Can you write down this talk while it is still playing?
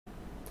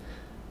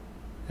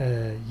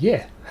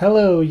Yeah,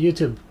 hello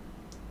YouTube.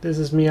 This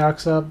is me,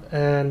 Oxob,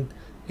 and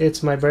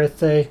it's my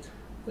birthday.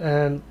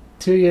 And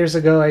 2 years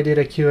ago, I did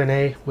a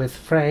Q&A with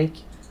Frank,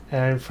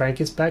 and Frank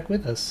is back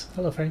with us.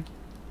 Hello, Frank.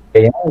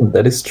 Yeah,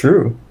 that is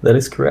true. That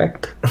is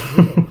correct.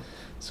 Yeah.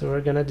 So we're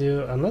gonna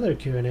do another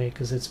Q&A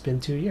because it's been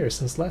 2 years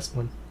since last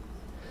one.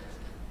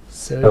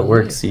 So That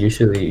works.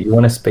 Usually, you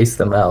want to space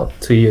them out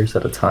 2 years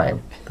at a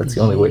time. That's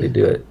the only way to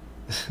do it.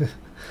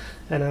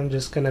 And I'm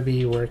just gonna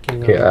be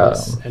working Okay, on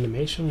this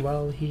animation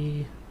while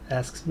he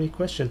asks me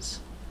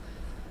questions.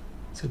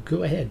 So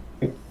go ahead.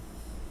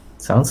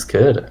 Sounds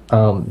good.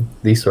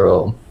 These are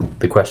all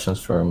the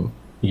questions from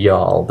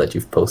y'all that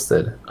you've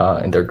posted,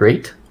 and they're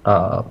great.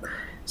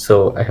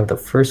 So I have the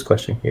first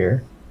question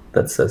here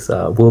that says,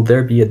 will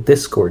there be a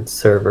Discord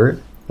server,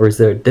 or is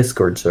there a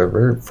Discord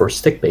server for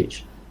Stick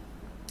Page?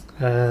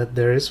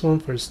 There is one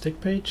for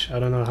Stick Page. I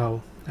don't know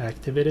how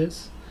active it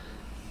is,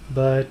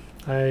 but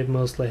I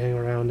mostly hang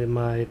around in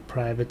my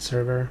private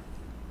server,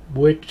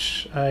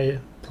 which I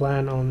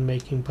plan on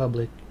making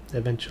public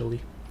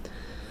eventually.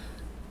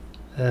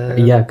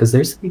 Yeah, because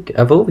there's like,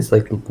 I've always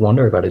like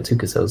wondered about it too,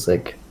 because I was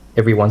like,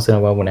 every once in a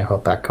while when I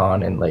hop back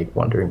on and like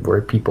wondering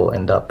where people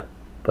end up,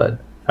 but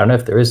I don't know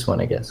if there is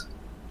one, I guess.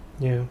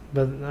 Yeah,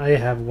 but I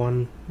have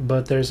one,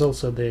 but there's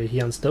also the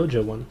Hyans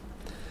Dojo one,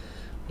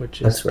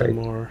 which is the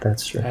more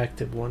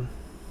active one.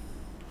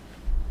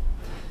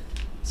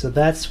 So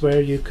that's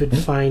where you could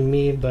find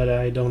me, but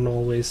I don't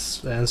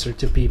always answer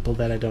to people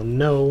that I don't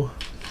know,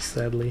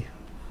 sadly.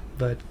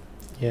 But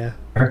yeah,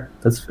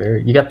 that's fair.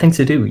 You got things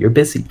to do. You're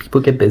busy.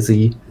 People get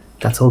busy.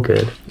 That's all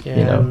good. Yeah,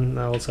 you know? And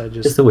also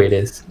just the way it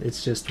is.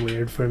 It's just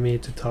weird for me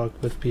to talk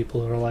with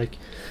people who are like,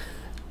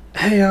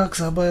 "Hey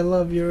Oxob, I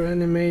love your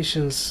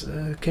animations.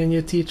 Can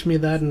you teach me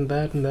that and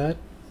that and that?"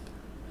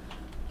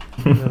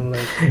 And,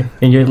 like,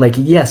 and you're like,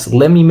 "Yes,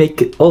 let me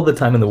make it all the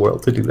time in the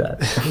world to do that."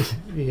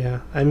 Yeah,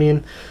 I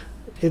mean,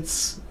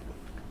 it's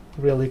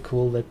really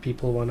cool that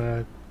people want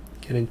to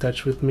get in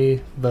touch with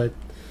me, but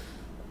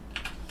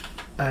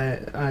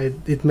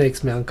it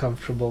makes me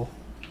uncomfortable,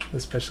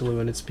 especially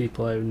when it's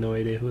people I have no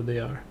idea who they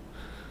are.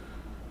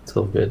 It's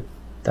all good.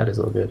 That is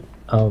all good.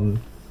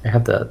 I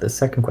have the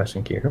second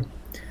question here.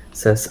 It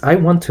says, I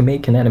want to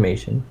make an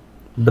animation,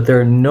 but there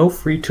are no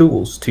free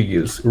tools to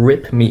use.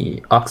 Rip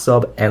me,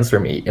 Oxob, answer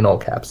me, in all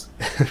caps.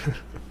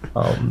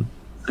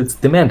 It's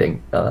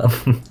demanding.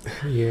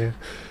 Yeah.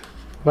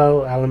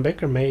 Well, Alan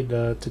Becker made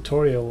a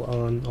tutorial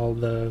on all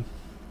the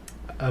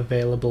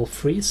available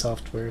free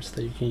softwares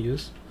that you can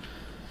use.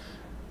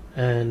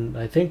 And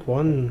I think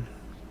one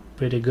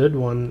pretty good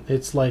one,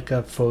 it's like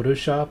a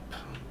Photoshop,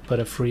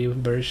 but a free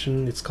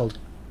version. It's called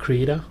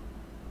QnA.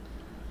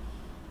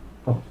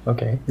 Oh,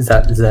 okay. Is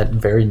that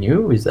very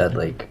new? Is that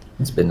like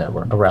it's been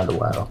around a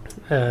while?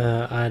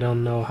 I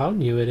don't know how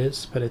new it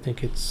is, but I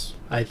think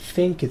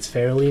it's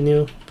fairly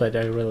new, but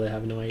I really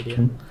have no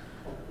idea.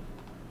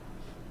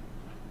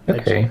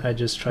 Okay, I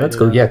just tried. That's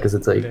cool. Yeah, because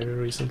it's like very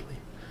recently.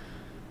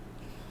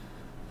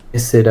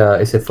 Is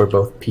it for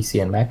both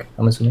PC and Mac?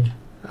 I'm assuming.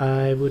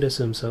 I would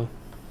assume so.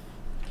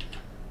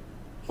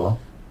 Well,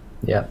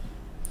 yeah,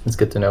 it's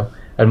good to know.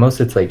 At most,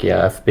 it's like,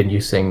 yeah, I've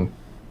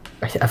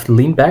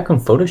leaned back on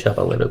Photoshop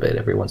a little bit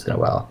every once in a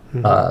while,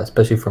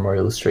 especially for more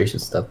illustration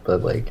stuff.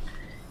 But like,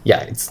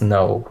 yeah, it's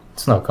no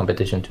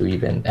competition to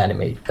even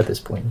animate at this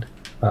point.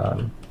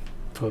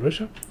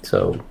 Photoshop.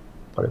 So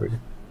whatever.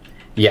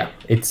 Yeah,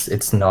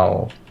 it's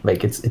no,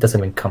 like it doesn't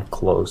even come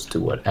close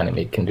to what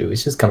Animate can do.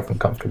 It's just kind of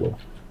uncomfortable.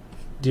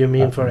 Do you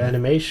mean for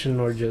animation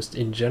or just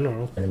in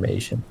general?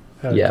 Animation.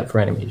 Okay. Yeah, for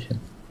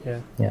animation. Yeah.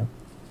 Yeah.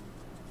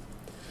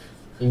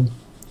 Let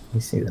me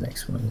see the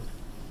next one.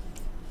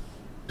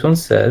 This one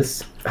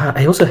says,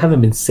 I also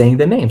haven't been saying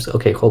the names.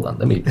 Okay, hold on.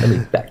 Let me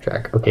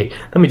backtrack. Okay,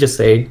 let me just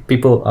say,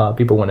 people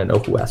want to know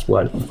who asked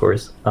what. Of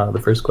course,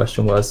 the first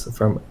question was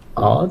from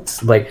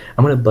Odds. Like,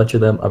 I'm gonna butcher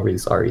them. I'm really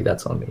sorry.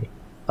 That's on me.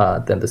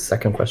 Then the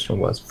second question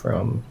was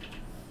from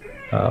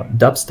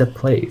Dubstep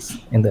Plays,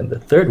 and then the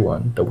third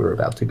one that we're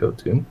about to go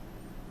to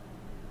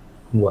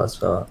was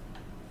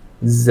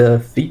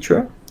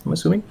Zafitra, I'm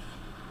assuming.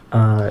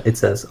 It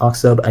says,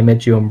 Oxob, I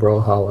met you in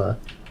Brawlhalla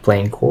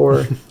playing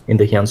core in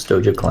the Hyans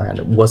Dojo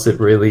clan. Was it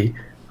really?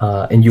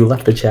 And you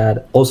left the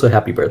chat. Also,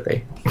 happy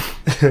birthday.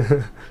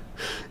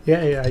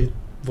 Yeah, I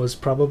was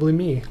probably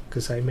me,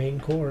 because I main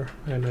core,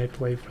 and I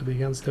play for the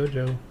Hyans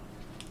Dojo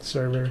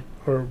server,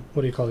 or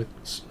what do you call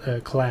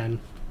it, clan.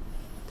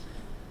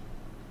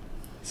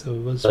 So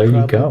it was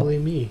probably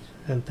me,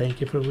 and thank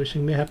you for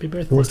wishing me happy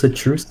birthday. It was a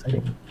true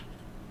thing.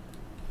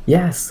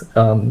 Yes,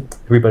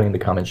 everybody in the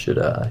comments should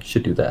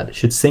do that.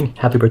 Should sing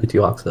happy birthday to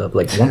Oxob.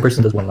 Like, one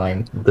person does one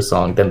line of the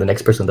song, then the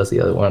next person does the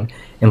other one,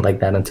 and like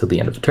that until the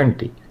end of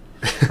eternity.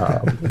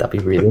 That'd be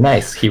really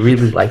nice. He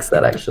really likes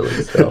that, actually.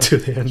 So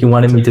he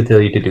wanted me to tell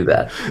you to do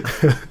that.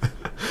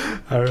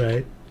 All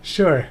right,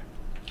 sure,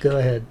 go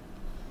ahead.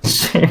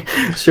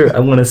 Sure, I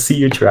want to see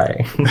you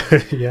try.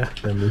 Yeah,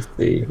 let me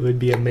see. It would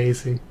be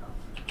amazing.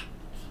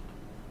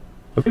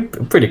 It'd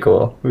be pretty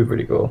cool. It'd be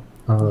pretty cool.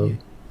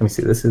 Let me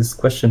see. This is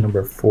question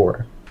number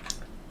 4.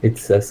 It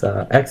says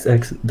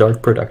XX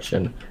Dark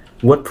Production.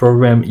 What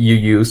program you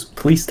use?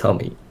 Please tell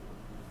me.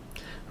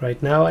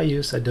 Right now I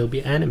use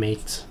Adobe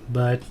Animate,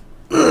 but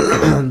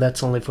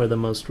that's only for the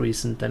most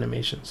recent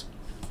animations.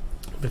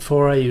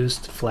 Before I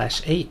used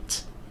Flash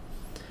 8,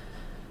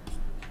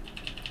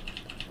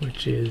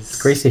 which is...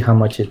 It's crazy how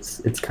much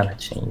it's kind of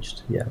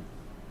changed. Yeah.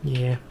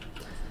 Yeah.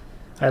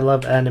 I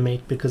love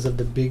Animate because of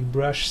the big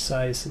brush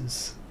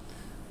sizes.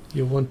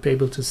 You won't be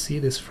able to see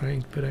this,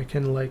 Frank, but I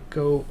can like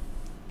go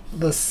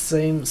the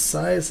same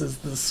size as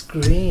the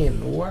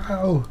screen.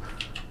 Wow.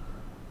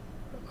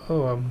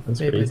 Oh, That's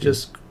maybe I crazy.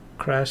 just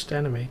crashed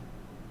Animate.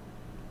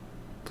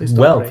 Please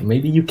don't Well, break.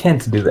 maybe you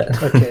can't do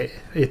that. Okay,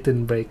 it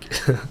didn't break.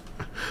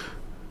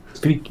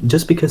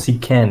 Just because you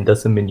can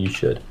doesn't mean you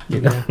should.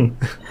 You know, Yeah.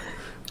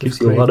 gives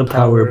With you a lot great of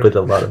power, power. but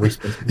a lot of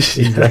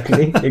responsibility.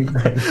 Exactly.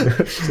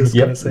 Exactly. Just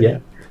gonna say yeah.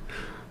 it.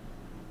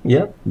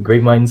 Yeah.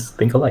 Great minds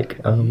think alike.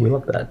 We Yeah.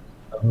 love that.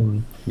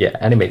 Yeah,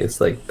 Animate is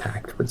like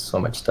packed with so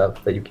much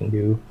stuff that you can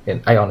do,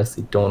 and I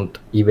honestly don't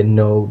even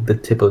know the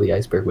tip of the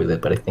iceberg with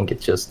it, but I think it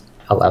just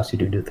allows you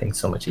to do things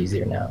so much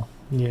easier now.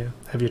 Yeah.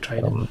 Have you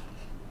tried it?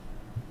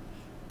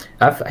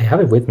 I have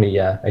it with me,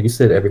 yeah. I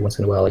use it every once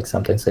in a while. Like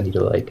sometimes I need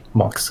to like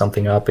mock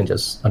something up and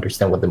just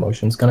understand what the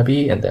motion's gonna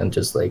be, and then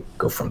just like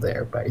go from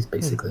there.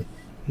 Basically,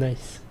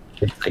 Nice.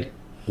 it's like,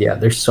 yeah,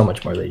 there's so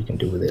much more that you can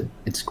do with it.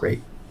 It's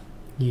great.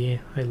 Yeah,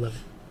 I love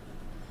it.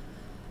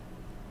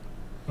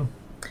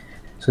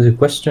 So the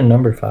question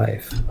number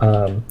 5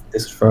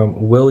 is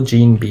from Will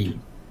Jean B,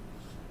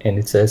 and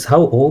it says, "How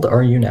old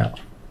are you now?"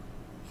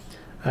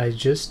 I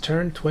just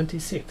turned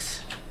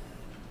 26.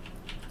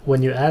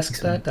 When you asked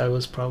Excellent. that, I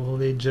was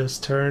probably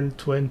just turned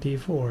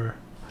 24.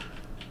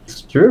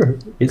 It's true.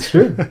 It's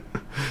true.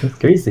 It's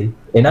crazy.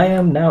 And I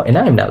am now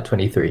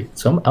 23.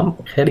 So I'm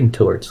heading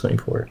towards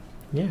 24.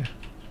 Yeah.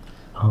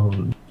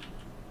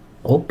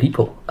 Old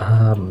people.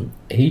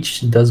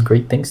 Age does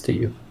great things to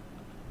you.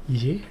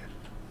 Yeah.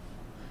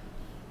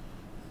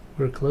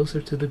 We're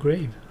closer to the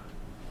grave.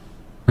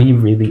 We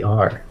really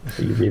are.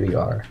 We really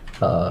are.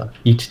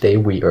 Each day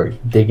we are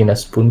digging a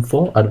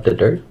spoonful out of the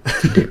dirt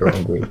to dig our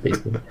own grave,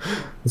 basically.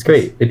 It's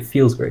great. It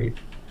feels great.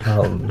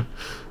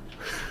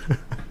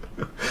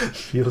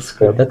 Feels So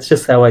great. that's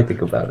just how I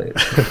think about it.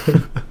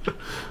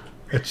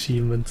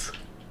 Achievements.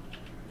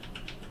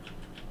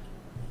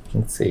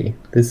 Let's see.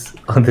 This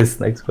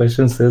next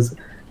question says,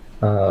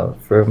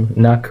 from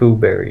Naku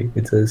Berry.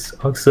 It says,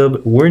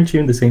 "Oxob, weren't you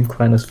in the same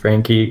clan as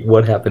Frankie?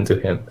 What happened to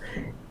him?"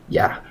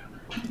 Yeah,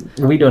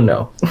 we don't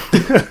know.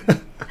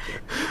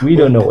 We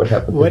don't know what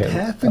happened What to him.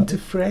 happened to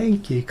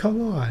Frankie?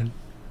 Come on.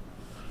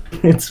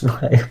 It's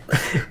fine.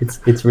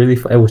 It's really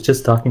fun. I was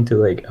just talking to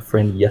like a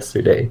friend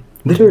yesterday,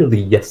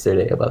 literally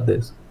yesterday, about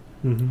this.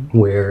 Mm-hmm.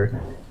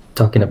 We're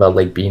talking about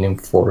like being in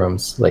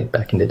forums like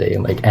back in the day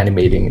and like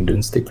animating and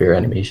doing stick figure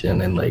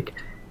animation, and like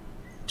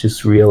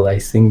just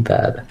realizing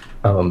that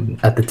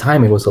at the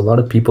time it was a lot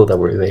of people that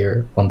were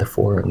there on the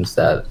forums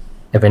that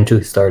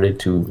eventually started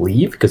to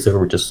leave because they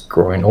were just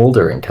growing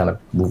older and kind of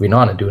moving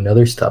on and doing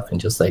other stuff, and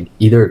just like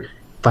either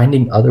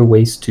finding other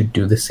ways to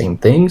do the same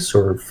things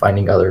or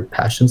finding other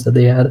passions that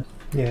they had.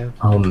 Yeah.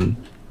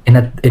 And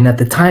at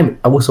the time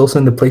I was also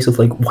in the place of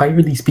like, why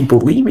are these people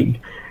leaving?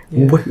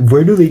 Yeah.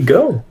 Where do they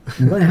go?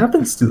 What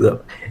happens to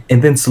them?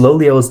 And then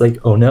slowly I was like,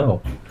 oh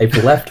no, I've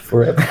left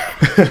forever.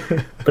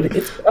 But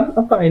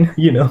I'm fine,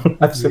 you know.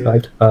 I've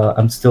survived.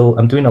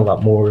 I'm doing a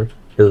lot more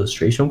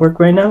illustration work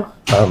right now.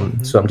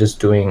 So I'm just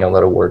doing a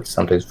lot of work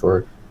sometimes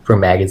for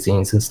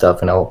magazines and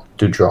stuff, and I'll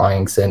do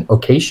drawings, and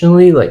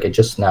occasionally, like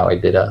I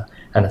did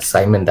an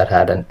assignment that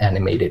had an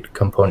animated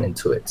component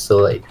to it. So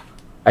like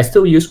I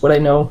still use what I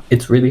know.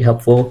 It's really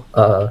helpful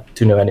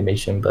to know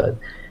animation, but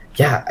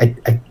yeah,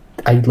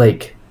 I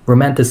like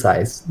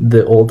romanticize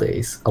the old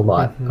days a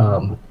lot.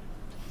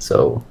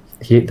 So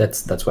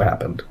that's what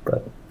happened.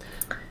 But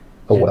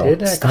oh You well,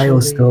 did style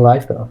is actually- still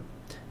alive though.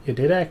 You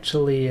did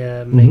actually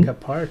make a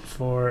part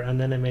for an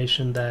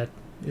animation that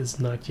is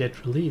not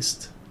yet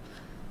released.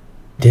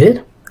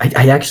 Did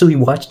I actually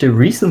watched it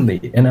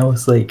recently, and I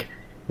was like,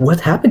 what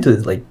happened to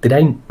this? Like,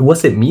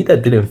 was it me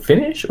that didn't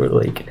finish, or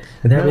like?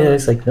 And then I No,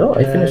 realized like, no,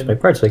 I finished my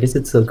part, so I guess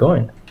it's still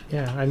going.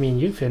 Yeah, I mean,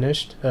 you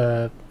finished.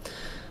 But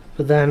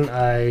then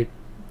I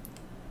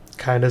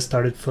kind of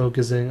started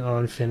focusing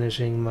on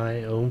finishing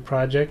my own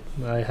project.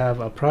 I have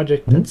a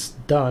project that's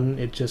done.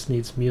 It just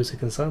needs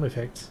music and sound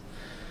effects.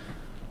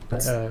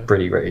 That's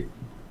pretty great.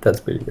 That's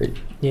pretty great.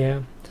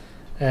 Yeah.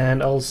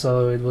 And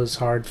also it was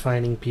hard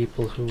finding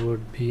people who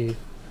would be,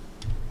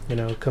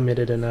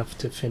 committed enough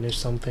to finish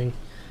something.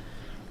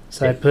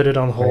 So I put it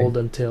on hold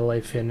until I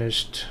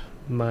finished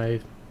my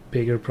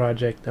bigger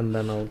project, and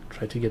then I'll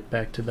try to get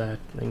back to that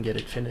and get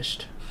it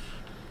finished.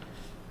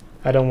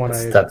 I don't want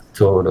to... That's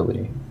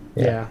totally...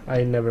 Yeah,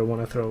 I never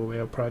want to throw away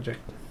a project.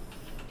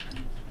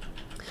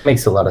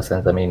 Makes a lot of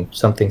sense. I mean,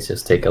 some things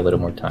just take a little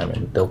more time,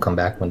 and they'll come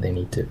back when they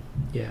need to.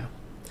 Yeah.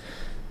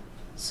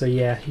 So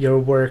yeah, your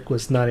work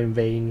was not in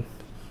vain.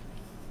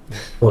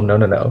 Oh no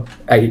no no!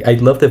 I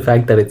love the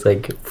fact that it's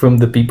like from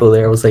the people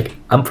there. I was like,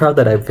 I'm proud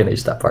that I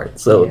finished that part.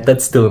 So Yeah.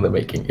 that's still in the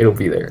making. It'll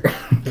be there.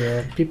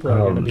 Yeah, people are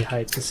gonna be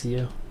hyped to see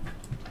you.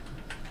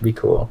 Be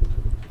cool.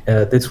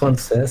 This one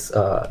says,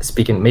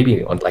 speaking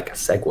maybe on like a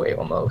segue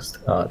almost.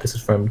 This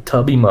is from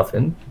Tubby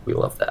Muffin. We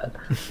love that.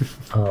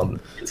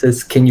 It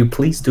says, "Can you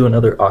please do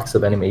another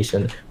Oxob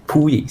animation,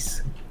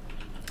 please?"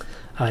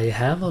 I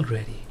have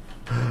already.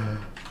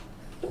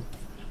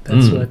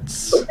 That's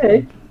what's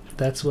Okay.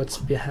 that's what's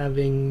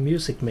having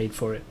music made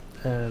for it.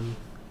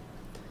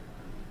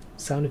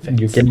 Sound effects.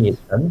 You're getting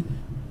it done.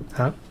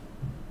 Huh?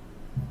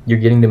 You're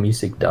getting the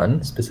music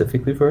done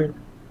specifically for it.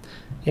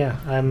 Yeah,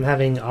 I'm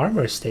having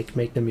Armor Stick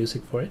make the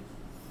music for it.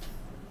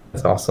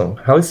 That's awesome.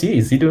 How is he?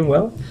 Is he doing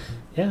well?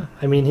 Yeah,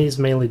 I mean he's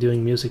mainly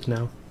doing music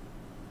now.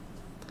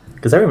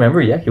 Because I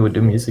remember, yeah, he would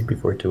do music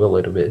before too a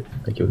little bit.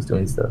 Like he was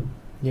doing stuff.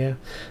 Yeah,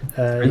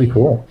 Really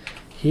cool.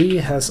 He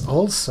has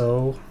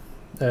also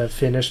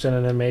finished an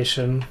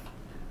animation,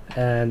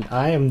 and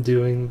I am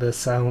doing the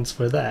sounds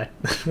for that.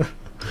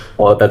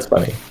 Well, that's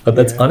funny. But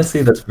that's Yeah.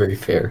 honestly, that's very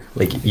fair.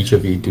 Like each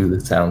of you do the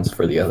sounds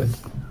for the other.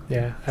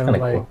 Yeah, I'm Kinda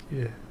like,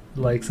 cool.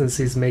 like since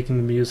he's making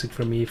the music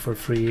for me for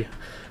free,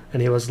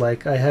 and he was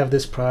like, I have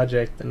this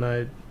project and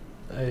I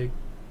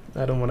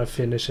don't want to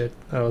finish it.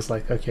 I was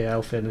like, okay,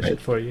 I'll finish Right. it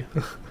for you.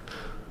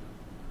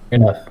 Fair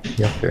enough.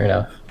 Yeah, fair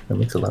enough. That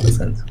makes a lot of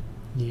sense.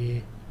 Yeah.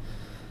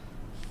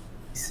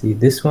 See,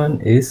 this one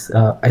is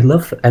I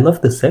love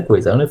the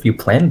segues. I don't know if you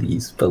planned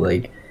these, but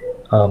like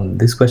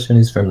this question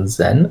is from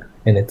Zen,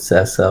 and it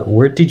says,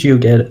 "Where did you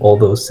get all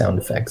those sound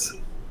effects?"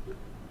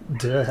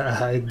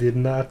 I did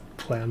not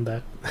plan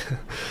that.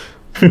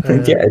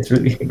 Yeah, it's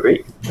really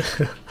great.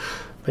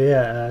 But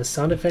yeah,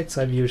 sound effects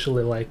I've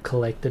usually like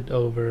collected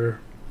over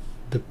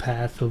the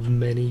path of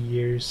many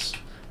years.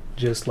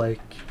 Just like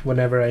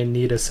whenever I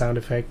need a sound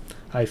effect,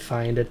 I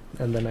find it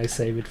and then I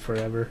save it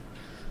forever.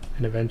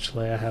 And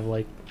eventually I have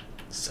like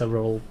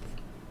several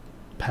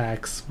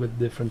packs with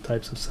different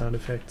types of sound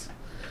effects.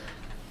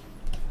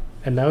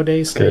 And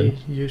nowadays Good.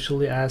 I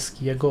usually ask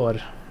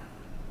Yegor,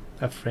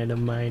 a friend of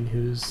mine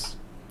who's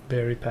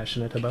very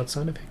passionate about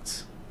sound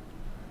effects.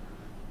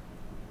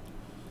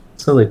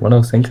 So like one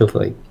of those things of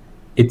like,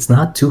 it's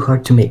not too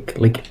hard to make.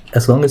 Like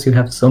as long as you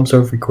have some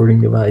sort of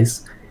recording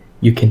device,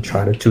 you can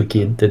try to tweak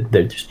it.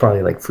 There's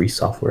probably like free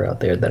software out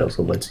there that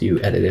also lets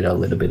you edit it a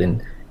little bit,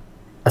 and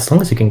as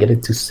long as you can get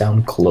it to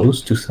sound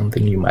close to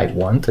something you might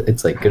want,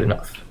 it's like good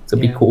enough. So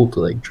it'd be Yeah. cool to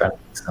like try to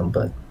make some,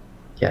 but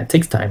yeah, it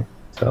takes time.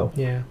 So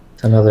Yeah,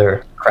 it's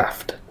another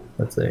craft,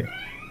 let's say.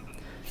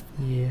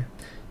 yeah.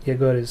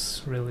 Yegor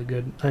is really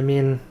good. I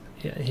mean,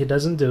 he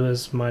doesn't do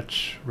as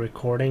much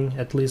recording,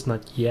 at least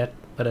not yet,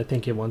 but I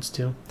think he wants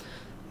to.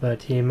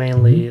 But he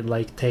mainly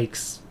like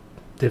takes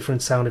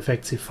different sound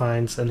effects he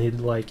finds and he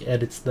like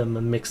edits them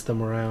and mix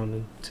them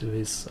around into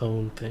his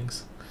own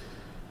things.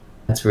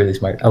 That's really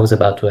smart. I was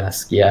about to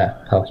ask, yeah,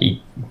 how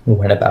he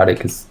went about it,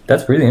 because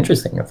that's really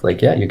interesting. Of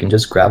like, yeah, you can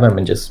just grab them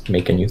and just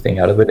make a new thing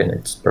out of it, and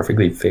it's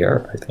perfectly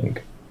fair, I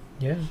think.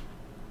 Yeah. And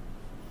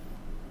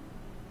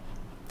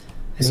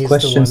This he's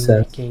question the one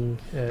says, making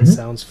Mhm.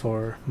 sounds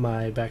for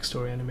my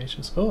backstory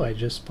animations. Oh, I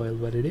just spoiled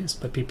what it is,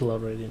 but people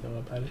already know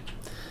about it.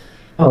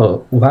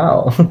 "Oh,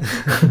 wow,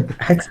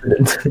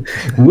 accident,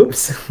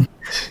 whoops,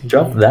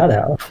 drop that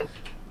out."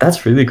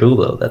 That's really cool,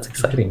 though. That's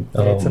exciting.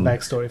 Yeah, it's a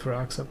backstory for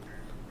Oxob.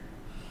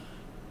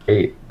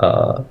 Hey,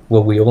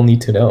 well, we all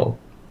need to know.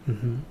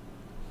 Mm-hmm.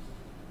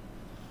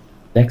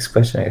 Next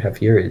question I have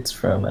here, it's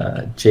from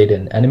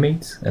Jaden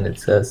Animates, and it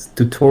says,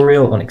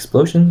 "Tutorial on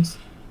explosions?"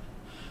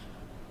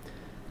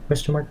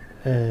 Question mark.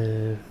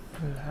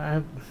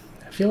 I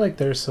feel like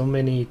there's so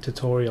many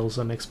tutorials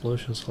on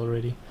explosions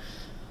already.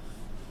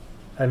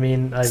 I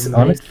mean, I've made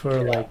Honestly, for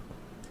yeah. like,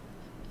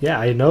 yeah,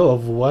 I know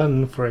of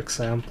one, for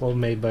example,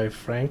 made by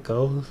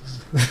Franco.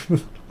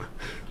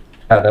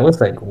 That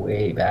was like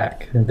way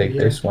back. Like,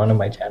 Yeah. there's one on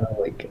my channel.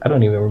 Like, I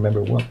don't even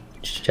remember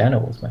which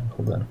channel was mine.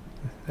 Hold on.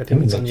 I Let think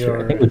me it's on make sure. I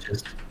your. think it was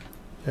just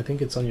I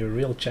think it's on your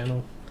real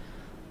channel,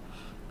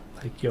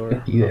 like your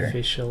Could be there.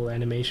 official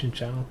animation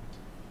channel.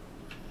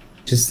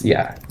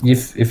 yeah.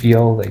 If you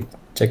all like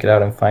check it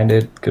out and find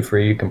it, good for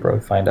you. You can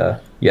probably find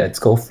it's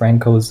called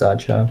Franco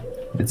Zacha.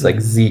 It's like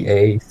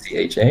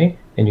Zacha,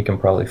 and you can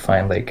probably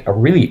find like a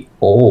really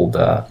old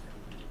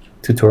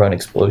tutorial on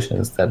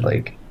explosions that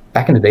like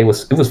back in the day it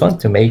was fun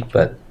to make,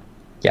 but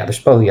yeah, there's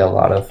probably a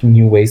lot of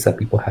new ways that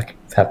people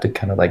have to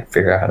kind of like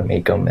figure out how to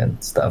make them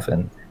and stuff,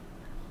 and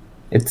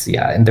it's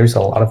and there's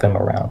a lot of them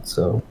around,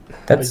 so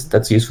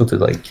that's useful to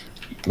like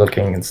keep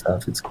looking and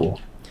stuff. It's cool.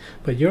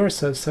 But yours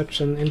has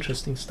such an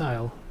interesting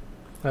style.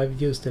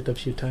 I've used it a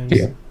few times.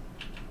 Yeah.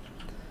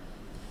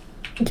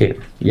 Okay,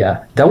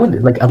 yeah, that one,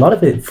 like a lot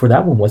of it for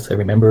that one was, I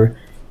remember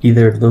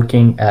either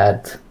looking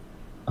at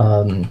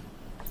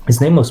his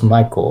name was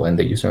Michael and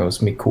the username was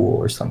Mikul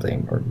or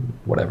something or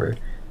whatever,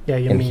 Yeah,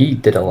 you and mean he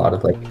did a lot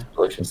of like yeah.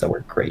 explosions that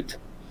were great.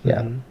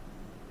 Yeah. Mhm.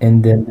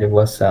 And then there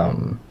was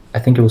I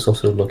think it was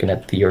also looking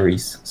at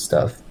theories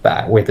stuff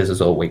back. Wait, this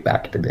is all way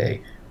back in the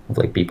day of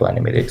like people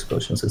animated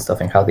explosions and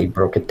stuff and how they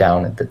broke it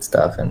down and did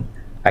stuff. And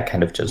I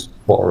kind of just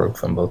borrowed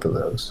from both of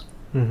those.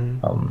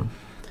 Mm-hmm.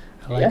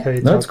 I like Yeah, how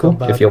you no, it's talk cool.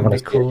 about If you want Be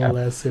to see it, Cool yeah.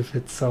 as if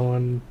it's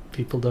someone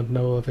people don't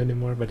know of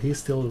anymore, but he's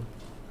still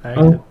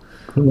active. Oh,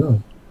 who knows?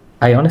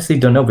 I honestly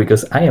don't know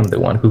because I am the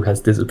one who has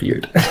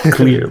disappeared.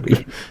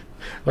 Clearly,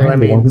 Well, I I'm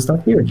the one mean, who's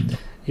not here anymore.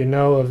 you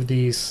know of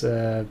these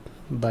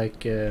like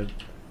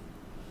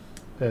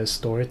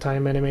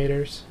storytime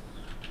animators,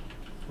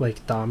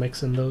 like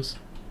Domix and those.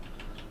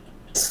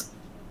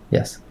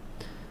 Yes.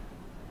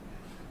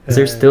 Is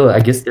there still? I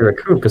guess they're a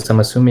crew because I'm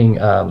assuming.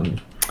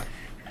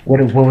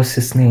 What was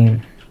his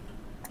name?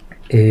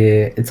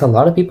 It's a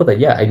lot of people that,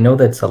 yeah, I know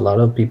that's a lot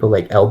of people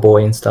like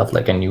Elboy and stuff.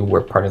 Like I knew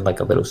were part of like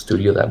a little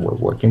studio that were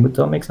working with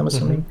Domix, I'm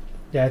assuming.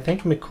 Yeah, I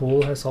think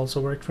McCool has also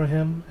worked for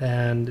him,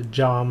 and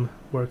Jom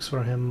works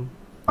for him.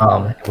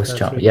 It was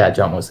John. Yeah,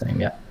 John was the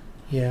name. Yeah,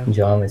 Yeah.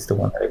 John is the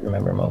one that I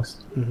remember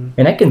most. Mm-hmm.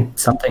 And I can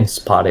sometimes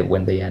spot it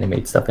when they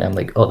animate stuff, and I'm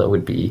like, oh, that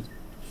would be,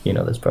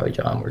 that's probably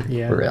John or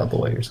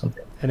Elboy or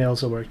something. And he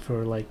also worked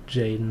for like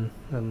Jaden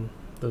and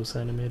those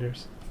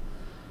animators.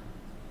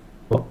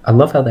 Well, I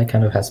love how that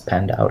kind of has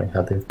panned out and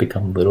how they've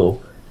become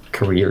little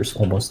careers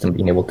almost in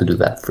being able to do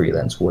that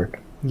freelance work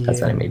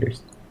as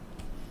animators.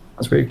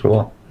 That's very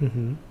cool.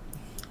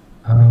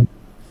 Mm-hmm.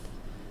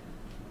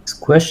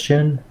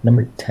 Question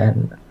number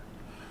 10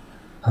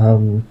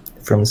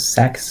 from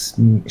Zach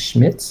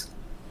Schmitz.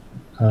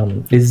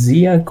 Is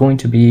Zia going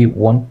to be a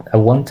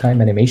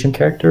one-time animation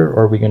character,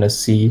 or are we going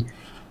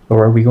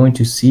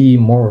to see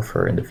more of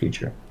her in the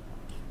future?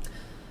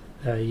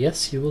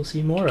 Yes, you will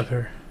see more of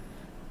her.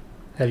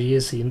 Have you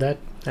seen that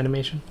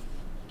animation?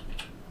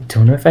 I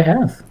don't know if I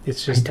have.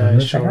 It's just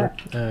a short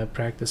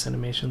practice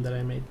animation that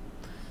I made.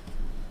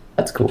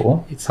 That's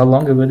cool. How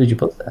long ago did you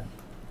post that?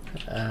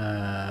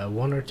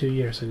 1 or 2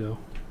 years ago.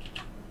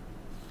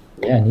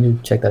 Yeah, I need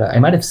to check that out. I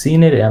might have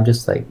seen it and I'm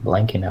just like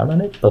blanking out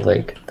on it, but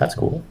like that's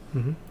cool.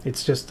 Mm-hmm.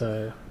 It's just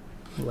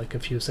like a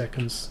few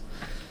seconds,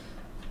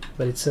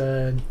 but it's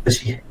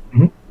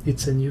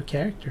it's a new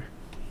character.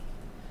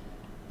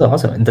 Oh,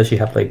 awesome! And does she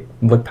have like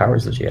what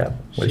powers does she have?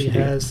 What she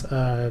has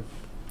a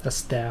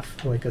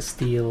staff, like a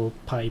steel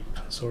pipe,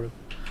 sort of.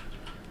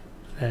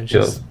 And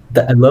she's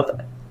I love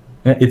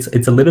that.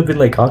 It's a little bit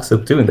like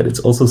Oxob too, in that it's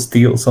also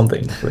steel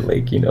something, or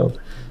like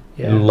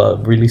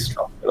love really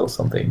strong metal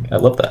something. I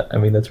love that. I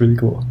mean, that's really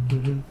cool.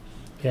 Mm-hmm.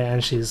 Yeah,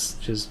 and she's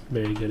just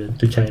very good at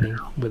fighting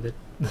with it.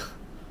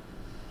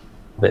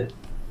 But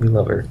we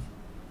love her.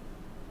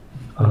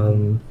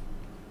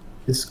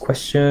 This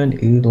question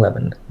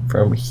 11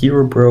 from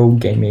Hero Bro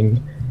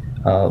Gaming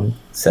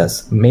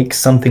says, make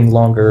something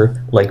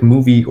longer, like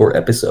movie or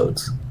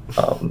episodes.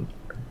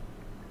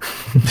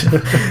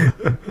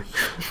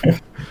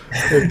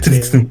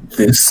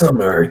 This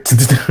summer,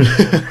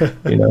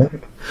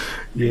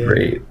 Yeah.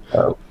 Great.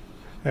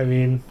 I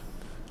mean,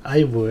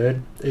 I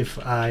would if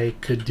I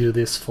could do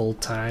this full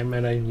time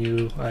and I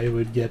knew I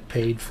would get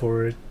paid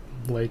for it,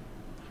 like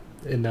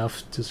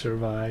enough to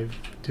survive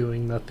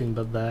doing nothing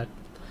but that.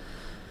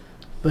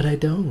 But I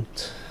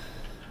don't.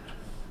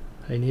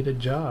 I need a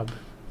job.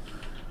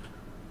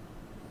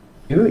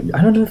 I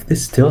don't know if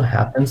this still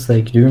happens.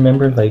 Like, do you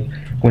remember like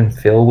when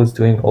Phil was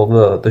doing all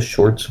the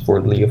shorts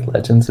for League of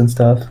Legends and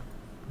stuff?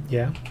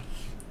 Yeah.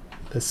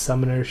 The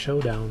Summoner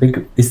Showdown.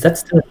 Like, is that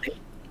still a thing?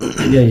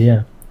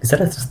 Yeah. Is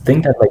that a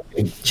thing that like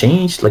they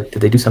changed? Like,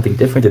 did they do something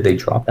different? Did they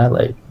drop that?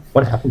 Like,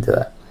 what happened to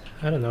that?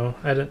 I don't know.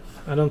 I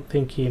don't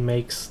think he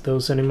makes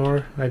those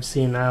anymore. I've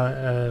seen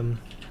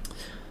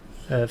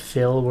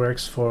Phil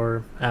works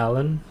for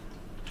Alan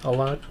a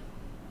lot.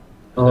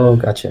 Oh,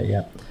 gotcha.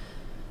 Yeah.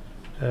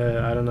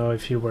 I don't know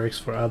if he works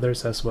for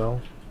others as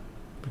well,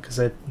 because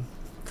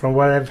from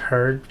what I've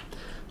heard,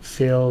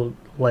 Phil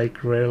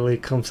like rarely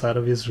comes out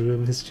of his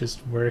room. He's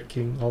just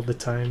working all the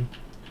time.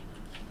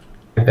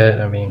 I bet.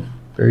 I mean,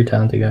 very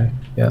talented guy.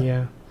 Yeah.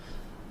 Yeah.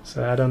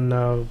 So I don't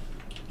know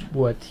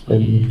what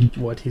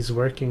he's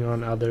working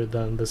on other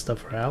than the stuff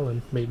for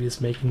Alan. Maybe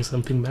he's making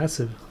something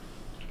massive.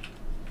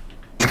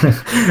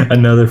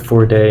 Another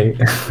 4-day.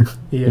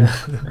 Yeah.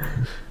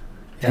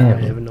 Yeah,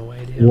 I have no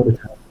idea.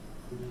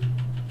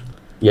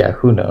 Yeah,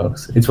 who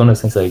knows? It's one of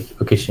those things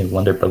like occasionally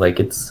wonder, but like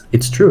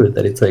it's true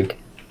that it's like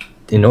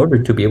in order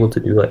to be able to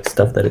do like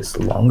stuff that is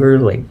longer,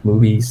 like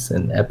movies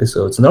and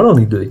episodes, not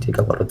only do they take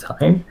a lot of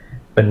time,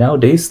 but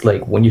nowadays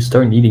like when you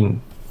start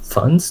needing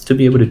funds to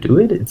be able to do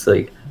it, it's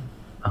like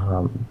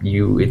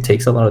it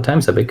takes a lot of time.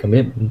 It's a big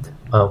commitment.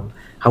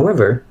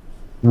 However,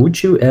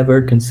 would you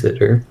ever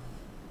consider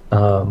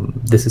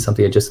this is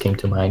something that just came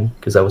to mind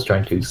because I was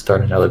trying to start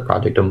another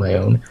project of my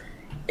own,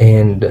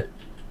 and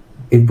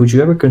would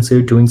you ever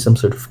consider doing some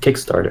sort of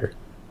Kickstarter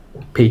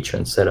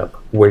Patreon setup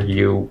where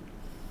you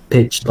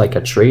pitch like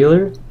a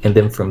trailer, and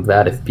then from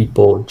that, if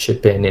people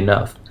chip in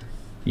enough,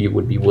 you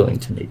would be willing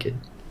to make it?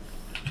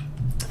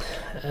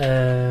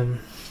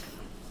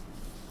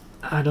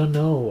 I don't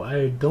know.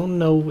 I don't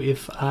know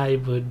if I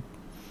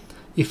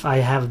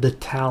have the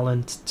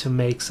talent to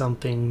make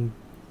something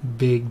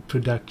big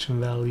production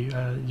value.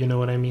 You know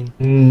what I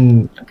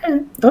mean?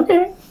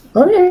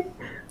 Okay.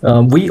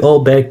 We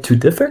all beg to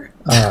differ.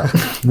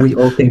 We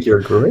all think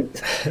you're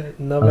great.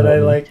 No, No, but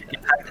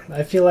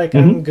I feel like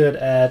Mhm. I'm good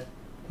at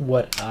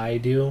what I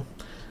do,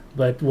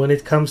 but when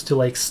it comes to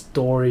like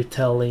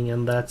storytelling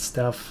and that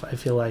stuff, I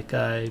feel like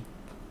I'm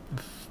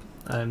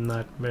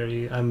not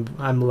very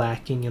I'm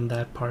lacking in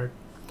that part.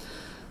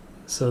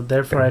 So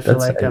therefore, I feel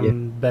That's like yeah.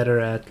 I'm better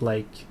at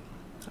like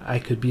I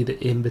could be the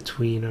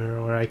in-betweener,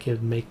 or I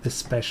could make the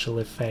special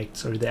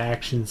effects or the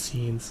action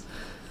scenes.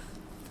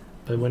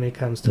 But when it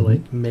comes to Mhm.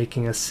 like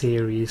making a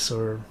series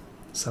or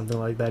something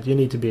like that, you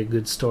need to be a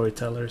good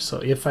storyteller. So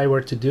if I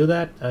were to do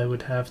that, I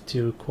would have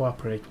to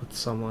cooperate with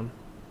someone.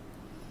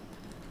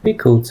 Be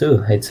cool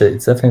too. It's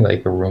definitely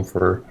like a room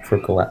for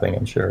collabing.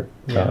 I'm sure.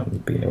 Yeah.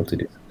 Being able to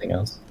do something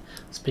else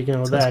Speaking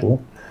of sounds that,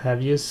 cool.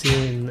 have you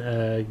seen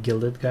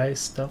Gilded Guys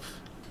stuff?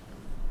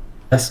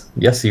 Yes,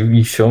 yes.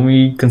 You show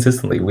me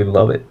consistently. We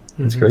love it.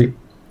 It's Mm-hmm. great.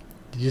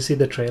 Did you see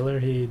the trailer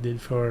he did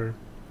for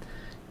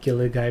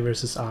Gilded Guy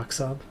versus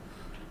Oxob?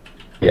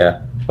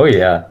 Yeah. Oh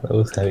yeah. That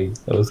was heavy.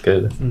 That was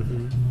good.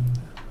 Mm-hmm.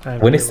 I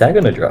When really is that liked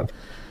gonna it. drop?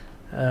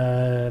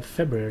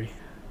 February.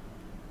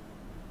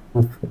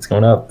 Oof, it's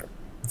going up.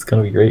 It's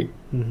gonna be great.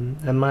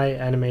 Mm-hmm. And my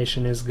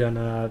animation is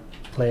gonna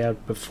play out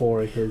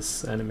before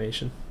his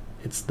animation.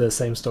 It's the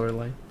same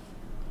storyline.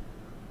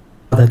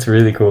 Oh, that's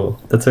really cool.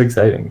 That's so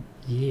exciting.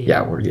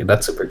 Yeah. Yeah,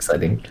 that's super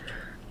exciting.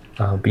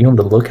 Be on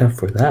the lookout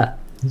for that.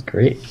 It's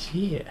great.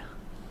 Yeah.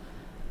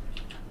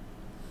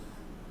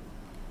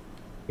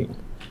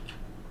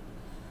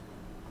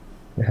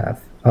 We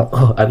have.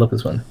 Oh, I love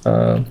this one.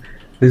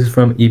 This is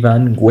from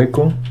Ivan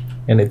Gueco,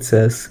 and it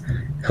says,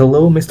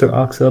 "Hello, Mr.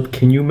 Oxob.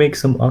 Can you make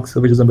some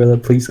Oxob versus Umbrella,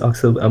 please,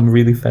 Oxob? I'm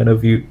really fan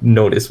of you.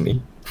 Notice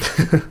me."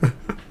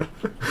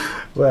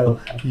 Well,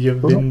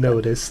 you've been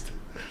noticed.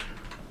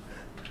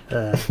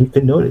 You've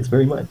been noticed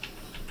very much.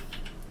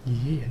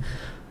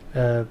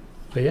 Yeah.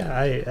 But yeah,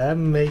 I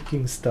am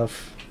making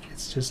stuff.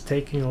 It's just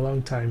taking a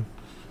long time.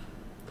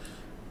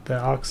 The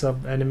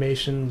Oxob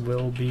animation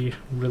will be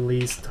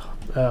released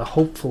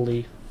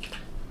hopefully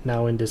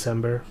now in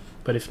December,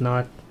 but if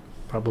not,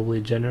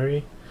 probably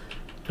January.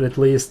 But at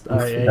least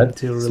I aim That's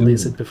to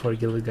release soon. it before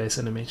Gilded Guys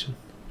animation.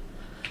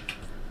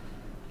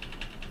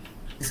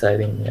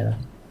 Exciting, yeah.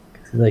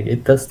 'Cause, like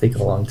it does take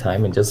a long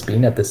time, and just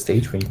being at this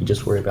stage when you can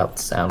just worry about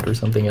sound or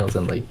something else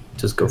and like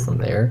just go from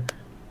there.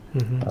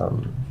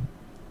 Mm-hmm.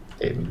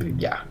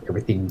 Yeah,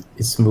 everything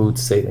is smooth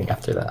sailing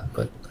after that,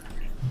 but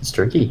it's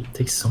tricky. It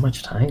takes so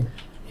much time.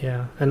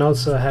 Yeah, and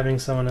also having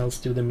someone else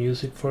do the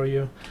music for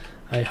you.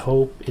 I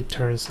hope it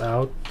turns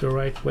out the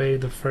right way.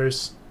 The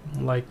first,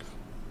 like,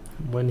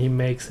 when he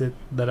makes it,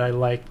 that I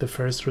like the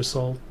first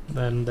result,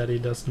 and that he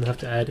doesn't have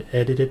to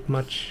edit it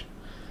much.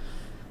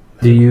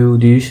 Do you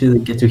usually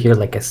get to hear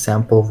like a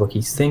sample of what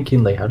he's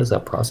thinking? Like, how does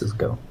that process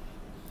go?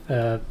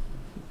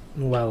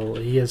 Well,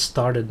 he has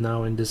started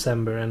now in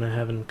December, and I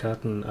haven't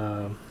gotten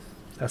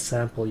a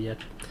sample yet.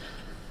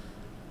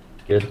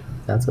 Good.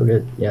 That's so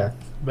good. Yeah.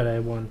 But I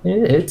want.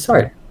 It's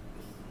hard.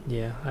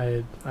 Yeah,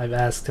 I've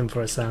asked him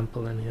for a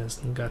sample, and he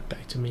hasn't got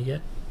back to me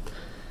yet.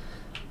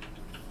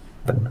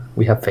 But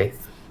we have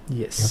faith.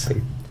 Yes. We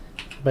have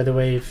faith. By the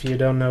way, if you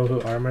don't know who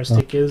Armor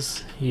Stick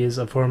is, he is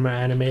a former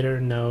animator,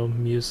 now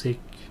music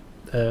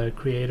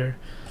creator,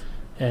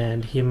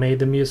 and he made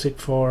the music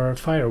for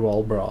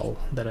Firewall Brawl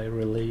that I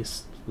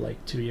released like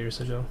 2 years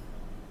ago.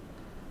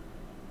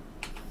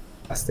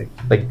 Fantastic.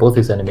 Like both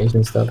his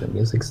animation stuff and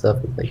music stuff.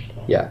 Like,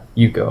 yeah,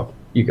 you go,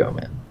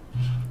 man.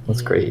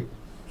 That's great.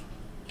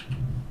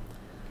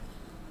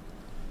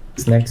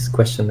 This next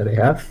question that I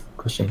have,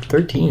 question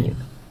 13,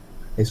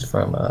 is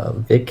from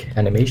Vic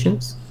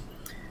Animations.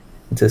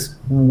 It says,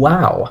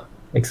 "Wow!"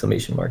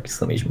 Exclamation mark!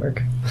 Exclamation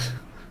mark!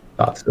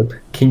 Awesome.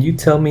 Can you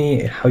tell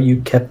me how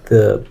you kept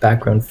the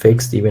background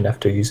fixed even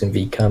after using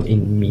VCAM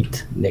in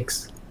Meet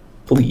Nix,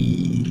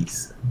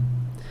 please?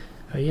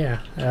 Yeah,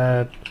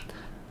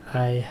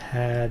 I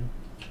had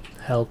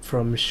help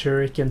from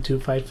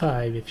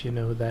Shuriken255, if you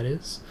know who that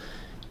is.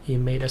 He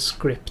made a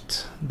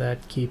script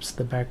that keeps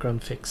the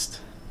background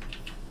fixed.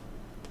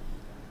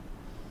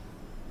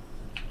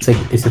 It's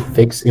like, is it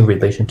fixed in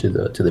relation to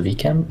the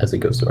VCAM as it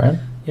goes around?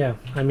 Yeah,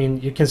 I mean,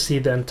 you can see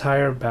the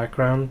entire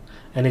background,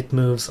 and it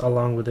moves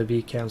along with the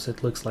VCAM, so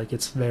it looks like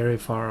it's very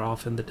far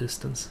off in the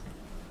distance.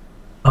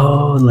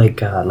 Oh,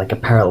 like a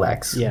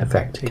parallax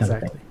effect, exactly. kind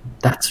of thing.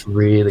 That's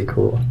really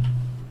cool.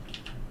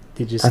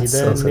 Did you see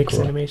the Nix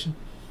cool. animation?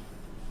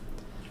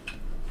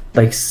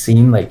 Like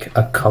seen like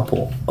a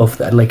couple of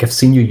that. Like I've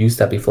seen you use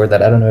that before.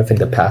 That I don't know if in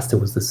the past it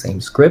was the same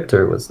script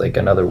or it was like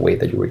another way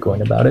that you were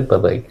going about it.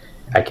 But like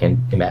I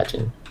can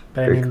imagine.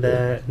 But I mean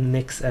the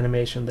Nix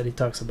animation that he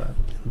talks about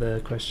in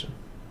the question.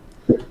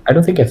 I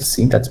don't think I've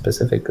seen that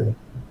specifically.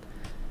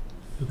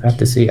 I have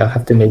to see. I'll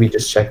have to maybe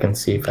just check and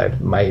see if I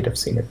might have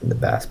seen it in the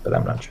past, but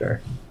I'm not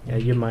sure. Yeah,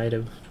 you might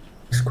have.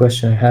 Next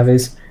question I have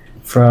is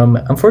from.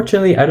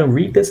 Unfortunately, I don't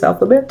read this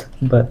alphabet,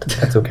 but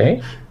that's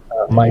okay.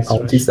 My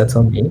apologies. Russian. That's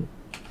on me.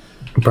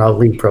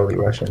 Probably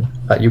Russian.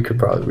 You could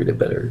probably read it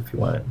better if you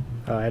want it.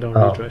 Oh, I don't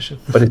read Russian.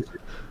 But it's.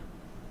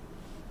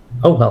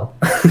 Oh well,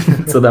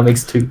 so that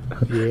makes two.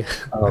 Yeah.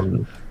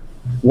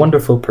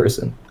 Wonderful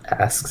person.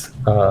 asks,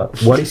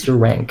 what is your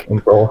rank in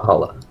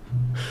Brawlhalla?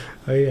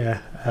 Oh yeah,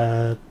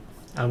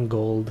 I'm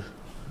gold.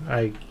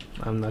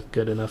 I'm not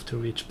good enough to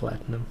reach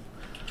platinum.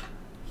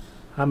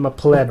 I'm a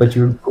pleb. But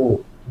you're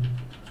gold.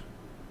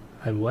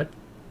 I'm what?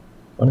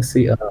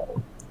 Honestly,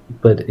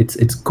 but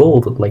it's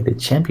gold, like the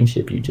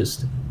championship you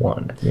just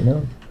won, you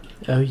know?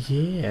 Oh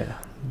yeah,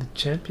 the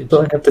That's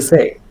all I championship. have to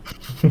say.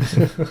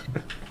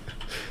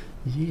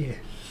 Yeah.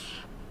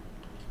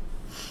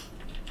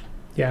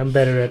 Yeah, I'm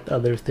better at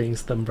other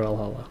things than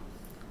Brawlhalla.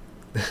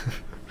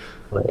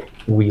 Like,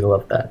 we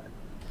love that.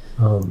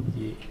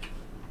 Yeah.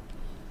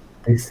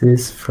 This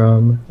is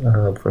from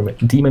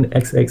Demon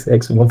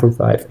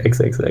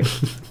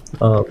XXX145XXX.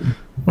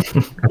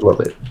 I love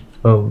it.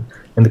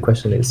 And the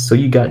question is, so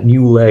you got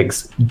new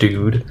legs,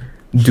 dude.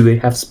 Do they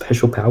have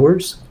special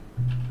powers?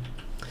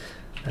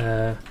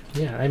 Yeah,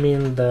 I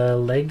mean the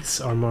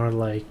legs are more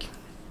like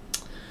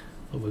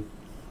what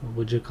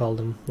would you call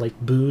them? Like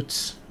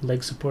boots,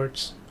 leg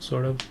supports,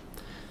 sort of.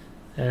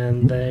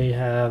 And they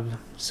have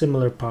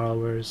similar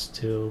powers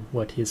to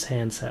what his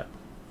hands have.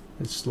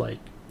 It's like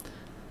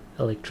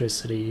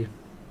electricity,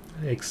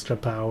 extra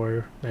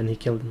power, and he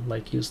can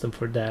like use them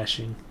for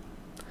dashing.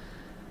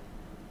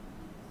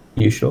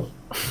 You sure?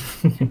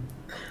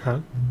 Huh?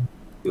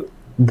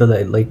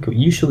 Like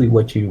usually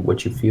what you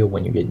feel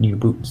when you get new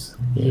boots.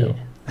 You know?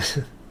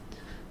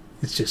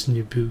 It's just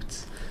new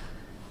boots.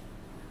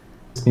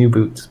 It's new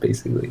boots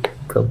basically.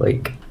 But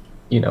like,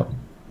 you know,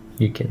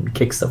 you can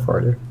kick stuff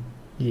harder.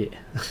 Yeah.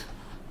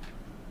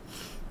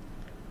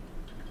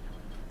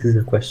 This is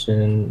a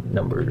question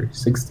number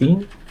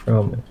 16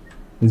 from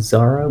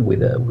Zara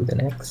with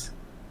an X.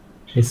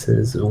 It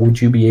says,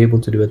 would you be able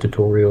to do a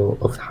tutorial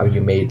of how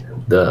you made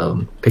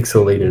the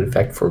pixelated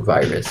effect for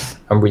Virus?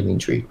 I'm really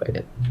intrigued by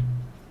it.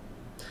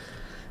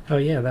 Oh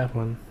yeah, that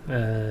one.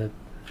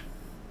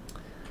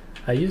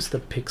 I use the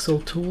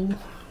pixel tool.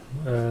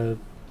 Do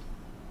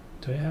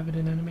I have it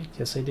in Animate?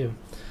 Yes, I do.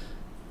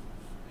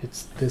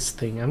 It's this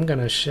thing. I'm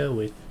gonna show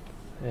it,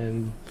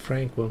 and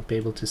Frank won't be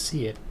able to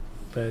see it,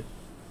 but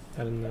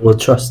I don't know. We'll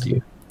trust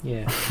you.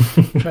 Yeah,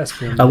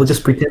 trust me. I will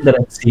just pretend that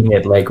I'm seeing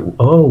it like,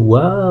 oh,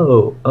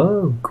 wow,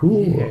 oh,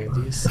 cool. Yeah,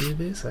 do you see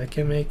this? I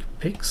can make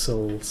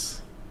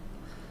pixels.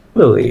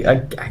 Really,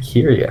 I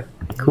hear you.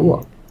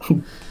 Cool.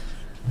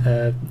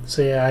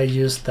 So yeah, I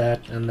used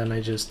that, and then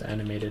I just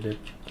animated it,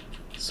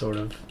 sort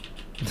of.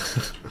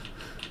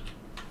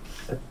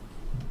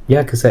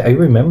 Yeah, because I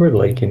remember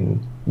like I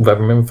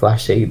remember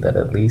Flash 8 that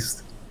at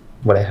least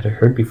what I had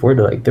heard before,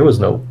 that like there was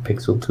no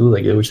pixel tool,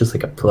 like it was just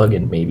like a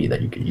plugin maybe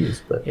that you could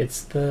use, but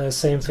It's the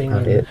same thing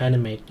in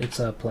Animate. It's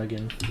a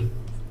plugin.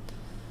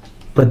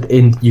 But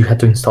you had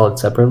to install it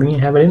separately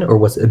and have it in, or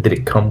did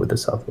it come with the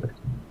software?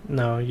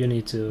 No, you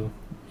need to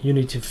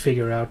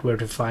figure out where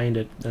to find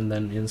it and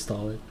then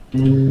install it.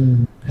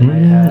 And I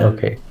had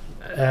okay.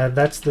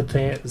 That's the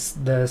thing.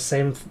 The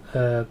same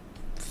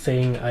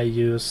thing I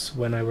use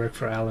when I work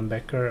for Alan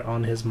Becker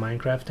on his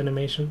Minecraft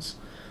animations.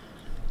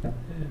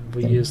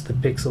 We use the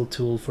pixel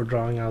tool for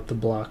drawing out the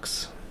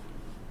blocks.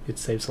 It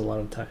saves a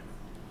lot of time.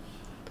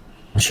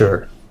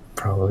 Sure,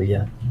 probably,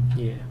 yeah.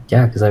 Yeah.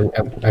 Yeah, because I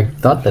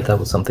thought that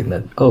was something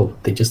that, oh,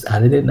 they just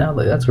added it now?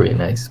 Like, that's really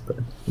nice, but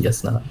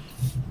guess not.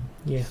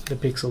 Yeah, the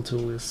pixel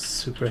tool is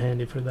super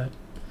handy for that.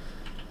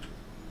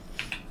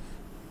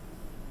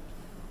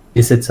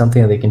 Is it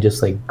something that they can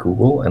just like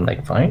Google and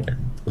like find?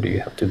 Or do you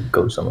have to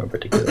go somewhere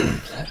particular?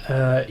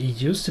 It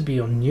used to be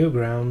on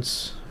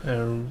Newgrounds,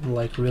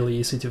 like really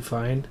easy to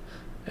find,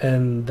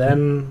 and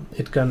then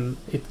it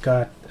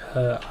got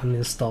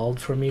uninstalled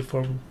for me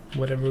for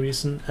whatever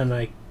reason, and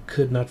I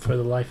could not for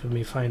the life of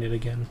me find it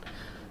again.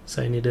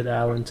 So I needed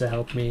Alan to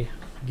help me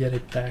get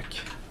it back.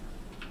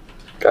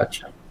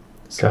 Gotcha.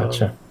 So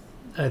Gotcha.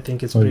 I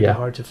think it's pretty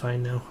hard to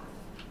find now.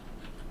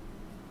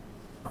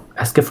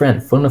 Ask a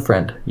friend, phone a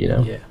friend, you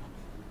know? Yeah.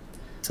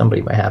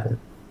 Somebody might have it.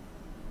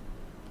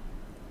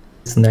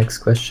 This next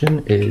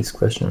question is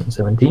question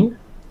 17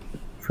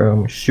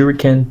 from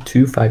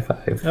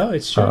Shuriken255. Oh,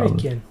 it's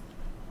Shuriken.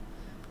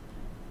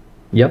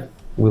 Yep,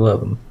 we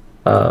love him.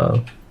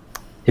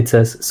 It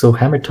says, so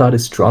Hammer Todd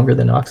is stronger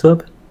than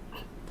Oxob?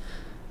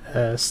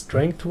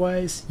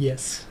 Strength-wise,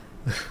 yes.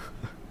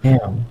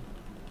 Damn.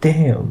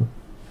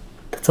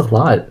 That's a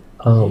lot.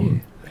 I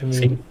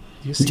mean,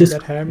 you see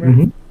that hammer?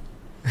 Mm-hmm.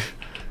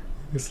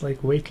 It's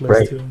like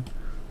weightless to him.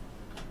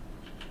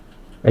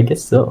 I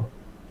guess so.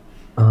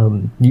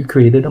 You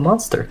created a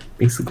monster,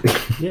 basically.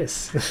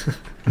 Yes.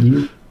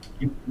 you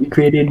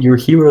created your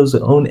hero's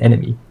own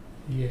enemy.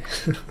 Yeah.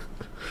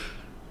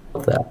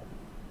 Love that.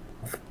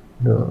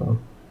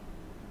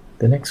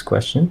 The next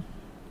question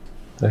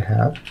that I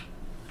have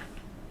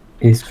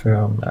is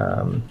from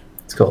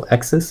it's called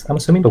X's, I'm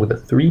assuming, but with a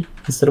 3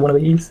 instead of one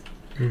of the E's.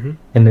 Mm-hmm.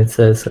 And it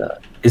says,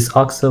 is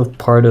Oxo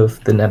part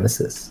of the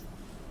Nemesis?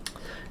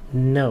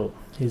 No,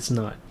 he's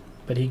not.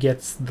 But he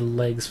gets the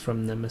legs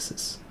from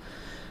Nemesis.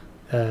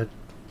 You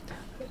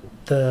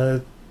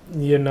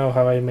know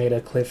how I made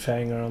a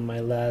cliffhanger on my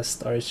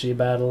last RSG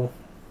battle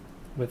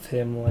with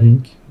him,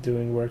 like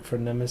doing work for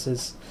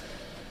Nemesis.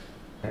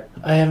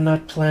 I have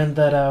not planned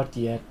that out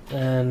yet,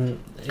 and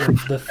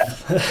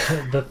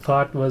the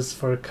thought was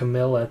for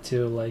Camilla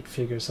to like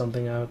figure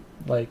something out,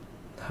 like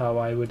how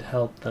I would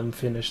help them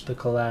finish the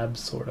collab,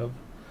 sort of.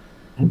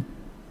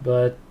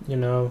 But you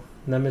know,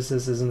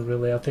 Nemesis isn't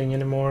really a thing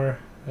anymore.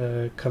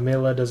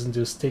 Camilla doesn't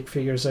do stick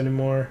figures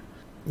anymore.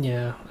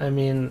 Yeah, I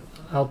mean,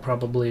 I'll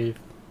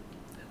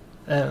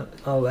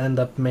end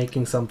up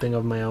making something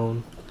of my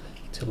own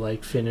to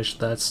like finish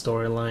that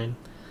storyline.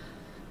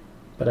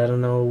 But I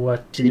don't know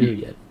what to do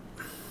yet.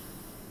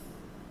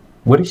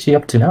 What is she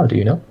up to now? Do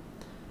you know?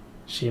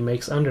 She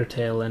makes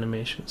Undertale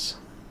animations.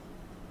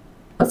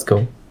 Let's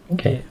go.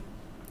 Okay. Yeah.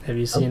 Have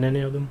you seen any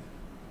of them?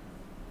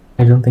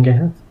 I don't think I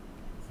have.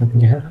 I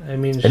think I have. I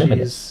mean,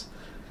 she's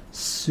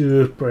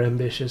super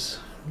ambitious.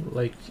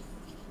 Like,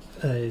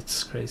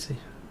 it's crazy.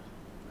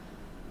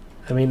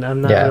 I mean, I'm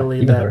not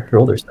really that. Her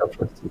older stuff.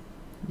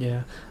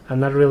 Yeah, I'm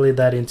not really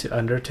that into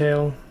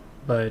Undertale,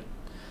 but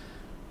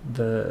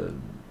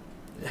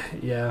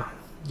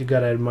you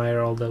gotta admire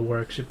all the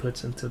work she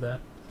puts into that.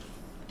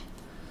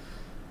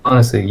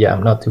 Honestly, yeah,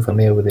 I'm not too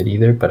familiar with it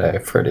either, but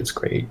I've heard it's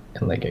great,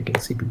 and like I can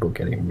see people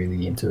getting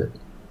really into it.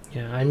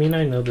 Yeah, I mean,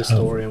 I know the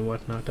story and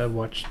whatnot. I've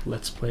watched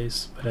Let's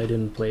Plays, but I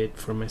didn't play it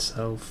for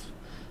myself.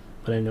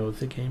 But I know what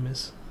the game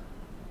is.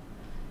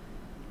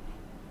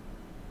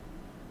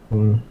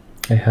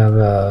 I have,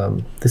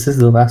 this is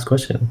the last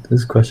question.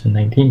 This is question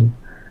 19.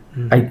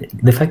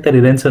 The fact that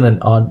it ends on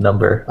an odd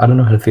number, I don't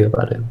know how to feel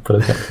about it, but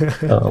okay.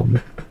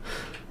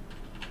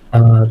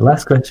 The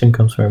last question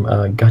comes from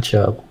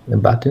Gacha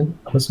Batun,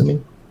 I'm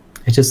assuming.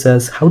 It just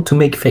says, how to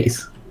make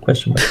face?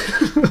 Question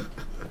mark.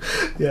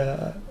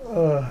 Yeah.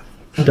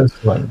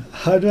 Just one.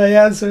 How do I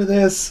answer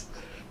this?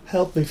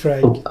 Help me,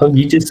 Frank. Oh,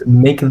 you just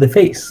make the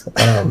face.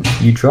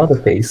 You draw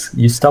the face.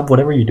 You stop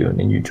whatever you're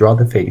doing, and you draw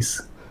the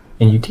face,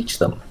 and you teach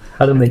them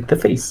how to make the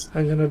face.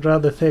 I'm gonna draw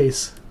the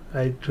face.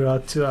 I draw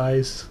 2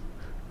 eyes.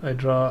 I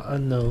draw a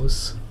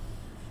nose,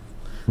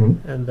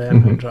 and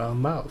then I draw a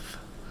mouth,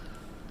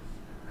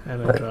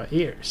 and I draw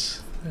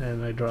ears,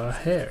 and I draw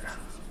hair.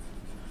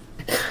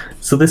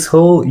 So this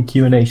whole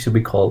Q&A should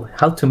be called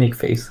 "How to Make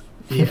Face."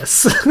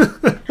 Yes.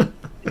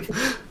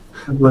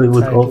 What it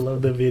was title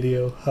of the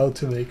video: How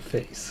to Make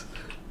Face.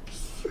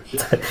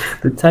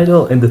 The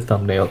title and the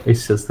thumbnail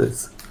is just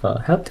this: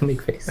 How to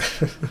Make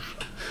Face.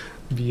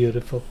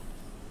 Beautiful.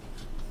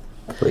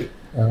 Wait.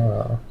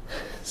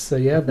 So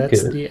yeah,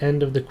 that's the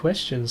end of the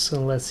questions.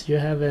 Unless you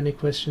have any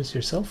questions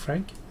yourself,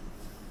 Frank.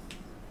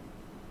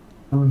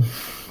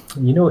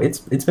 You know, it's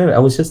been. I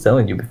was just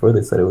telling you before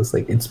this that it was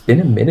like it's been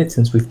a minute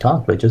since we've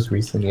talked. Like just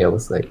recently, I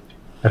was like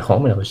at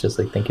home and I was just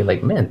like thinking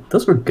like, man,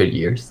 those were good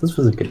years. This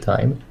was a good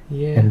time.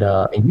 Yeah.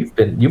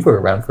 And you were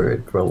around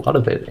for a lot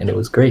of it, and it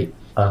was great.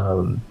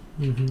 And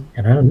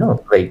I don't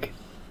know, like,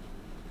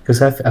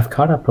 because I've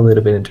caught up a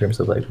little bit in terms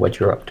of like what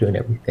you're up to and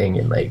everything,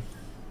 and like,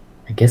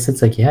 I guess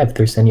it's like, yeah, if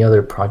there's any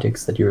other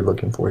projects that you're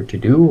looking forward to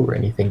do, or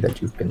anything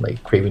that you've been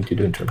like craving to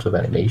do in terms of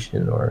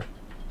animation, or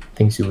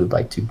things you would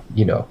like to,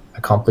 you know,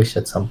 accomplish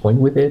at some point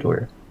with it,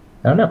 or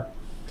I don't know.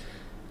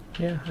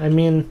 Yeah, I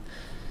mean,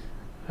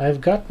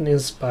 I've gotten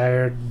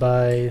inspired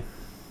by,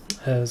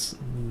 as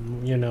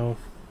you know,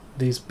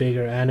 these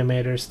bigger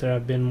animators that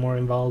I've been more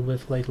involved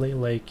with lately,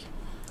 like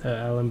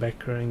Alan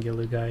Becker and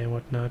Gilly Guy and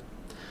whatnot.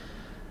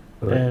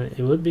 Right. And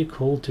it would be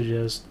cool to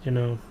just, you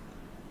know,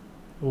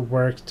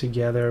 work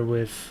together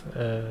with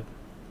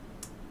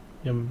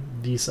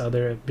these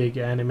other big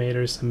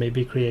animators and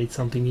maybe create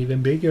something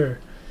even bigger.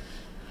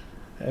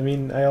 I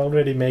mean, I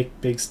already make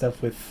big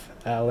stuff with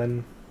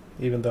Alan,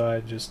 even though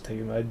I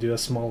do a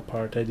small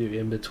part. I do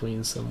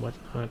in-betweens and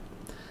whatnot.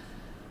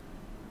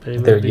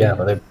 But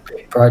they're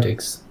big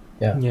projects.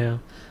 Yeah. Yeah,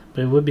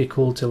 but it would be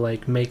cool to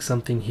like make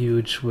something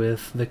huge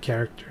with the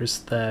characters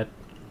that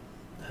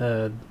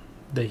the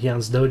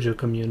Hyans Dojo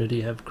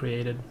community have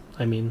created.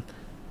 I mean,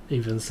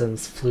 even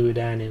since Fluid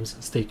Animes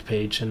and Stick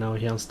Page and now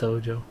Hyans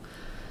Dojo.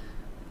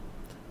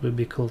 It would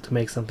be cool to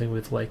make something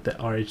with like the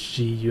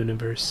RHG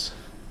universe.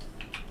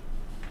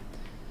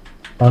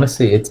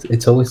 Honestly,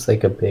 it's always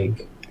like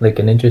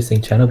an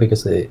interesting channel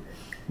because I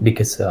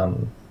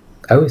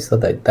always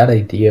thought that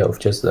idea of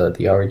just the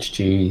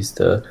RHGs,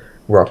 the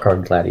rock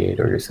hard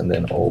gladiators, and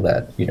then all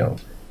that, you know,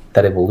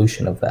 that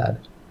evolution of that,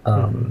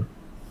 and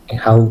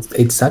how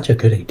it's such a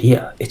good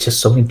idea. It's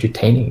just so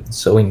entertaining,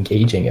 so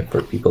engaging, and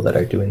for people that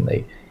are doing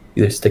like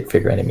either stick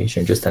figure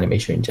animation or just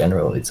animation in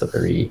general, it's a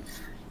very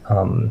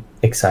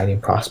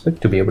exciting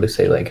prospect to be able to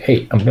say like,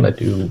 hey, I'm gonna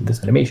do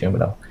this animation, I'm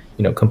gonna,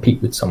 you know,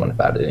 compete with someone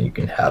about it, and you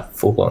can have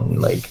full-on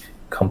like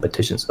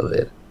competitions of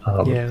it.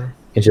 And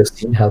just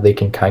seeing how they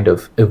can kind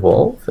of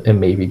evolve and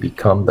maybe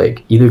become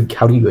like, either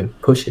how do you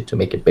push it to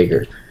make it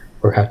bigger,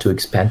 or how to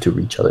expand to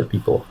reach other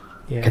people.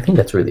 I think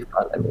that's really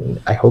fun. I mean,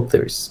 I hope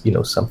there's, you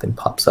know, something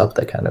pops up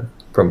that kind of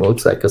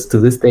promotes that, because to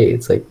this day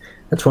it's like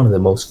that's one of the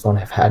most fun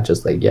I've had,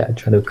 just like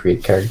trying to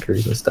create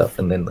characters and stuff.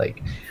 And then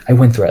like I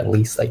went through at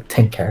least like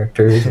 10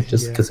 characters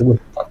just because it was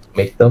fun to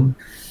make them.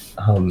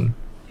 And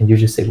you're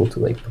just able to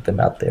like put them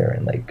out there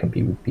and like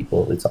compete with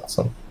people. It's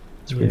awesome.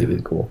 It's really,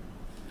 really cool.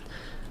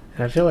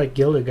 And I feel like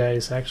Gilda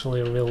is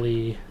actually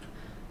really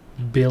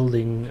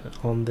building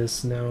on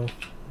this now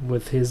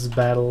with his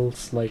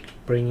battles, like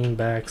bringing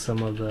back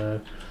some of the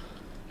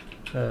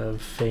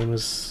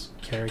famous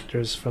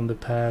characters from the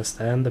past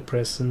and the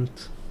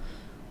present,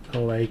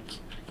 like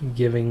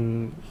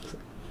giving,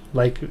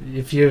 like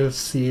if you've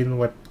seen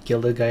what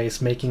Gilda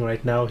is making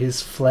right now,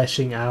 he's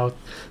fleshing out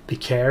the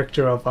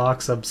character of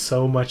Oxob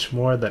so much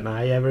more than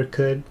I ever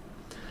could,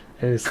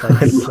 and it's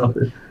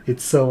like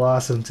it's so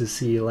awesome to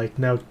see. Like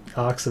now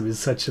Oxob is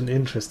such an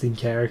interesting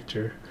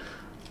character.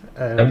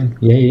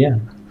 Yeah.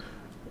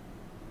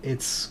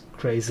 It's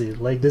crazy.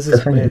 Like this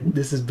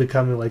is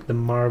becoming like the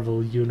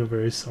Marvel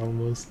universe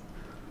almost.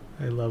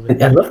 I love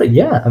it. I love it.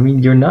 Yeah, I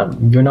mean, you're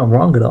not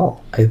wrong at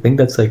all. I think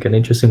that's like an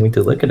interesting way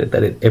to look at it.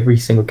 That every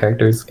single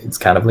character it's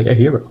kind of like a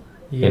hero.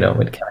 Yeah. You know,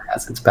 it kind of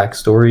has its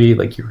backstory,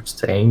 like you were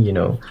saying. You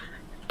know,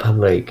 but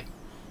like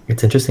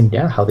it's interesting,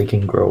 yeah, how they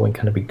can grow and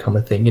kind of become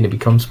a thing, and it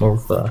becomes more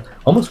of a,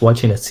 almost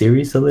watching a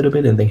series a little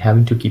bit, and then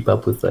having to keep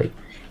up with, like,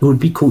 it would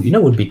be cool. You know,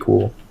 it would be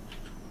cool.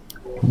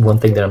 One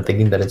thing that I'm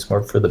thinking that it's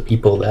more for the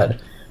people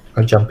that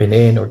are jumping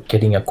in or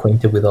getting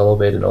acquainted with all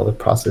of it and all the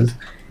process,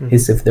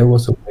 is if there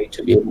was a way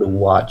to be able to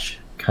watch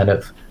kind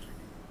of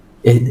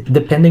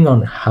depending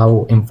on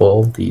how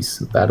involved these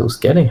battles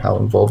get and how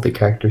involved the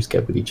characters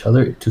get with each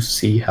other, to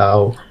see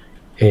how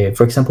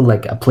for example,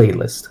 like a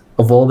playlist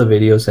of all the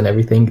videos and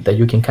everything, that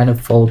you can kind of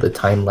follow the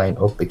timeline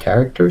of the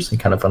characters and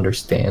kind of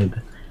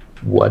understand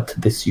what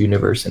this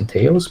universe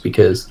entails.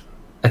 Because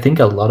I think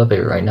a lot of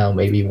it right now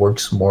maybe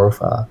works more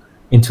of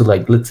into,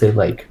 like, let's say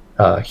like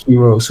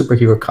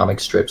superhero comic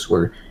strips,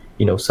 where,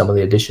 you know, some of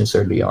the additions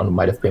early on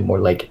might have been more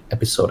like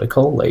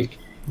episodical, like,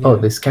 oh,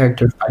 this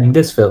character fighting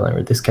this villain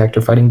or this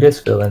character fighting this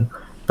villain,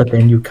 but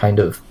then you kind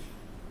of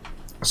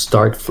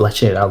start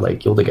fleshing it out like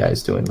Gilda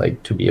is doing,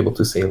 like, to be able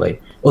to say,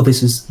 like, oh,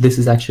 this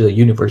is actually a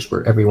universe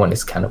where everyone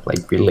is kind of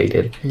like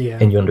related,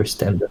 and you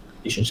understand the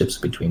relationships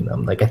between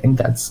them. Like, I think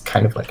that's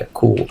kind of like a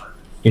cool,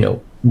 you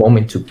know,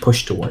 moment to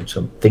push towards,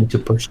 something to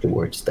push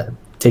towards that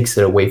takes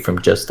it away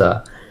from just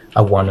a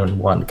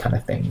one-on-one kind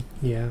of thing.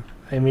 Yeah,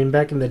 I mean,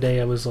 back in the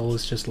day, I was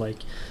always just like,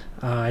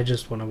 I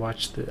just want to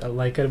watch I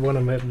want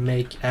to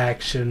make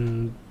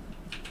action,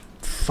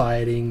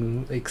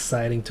 fighting,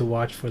 exciting to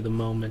watch for the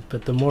moment.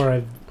 But the more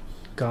I've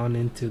gone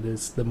into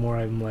this, the more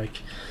I'm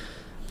like,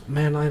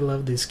 man, I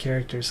love these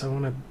characters. I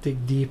want to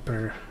dig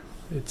deeper.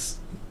 It's,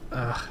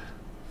 I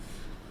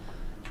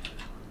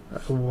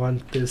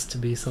want this to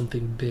be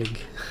something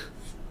big.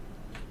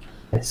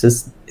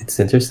 It's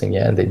interesting,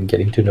 yeah, and then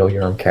getting to know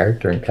your own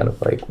character and kind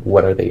of like,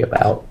 what are they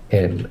about,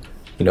 and,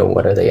 you know,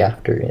 what are they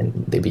after,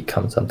 and they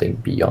become something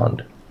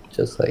beyond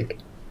just like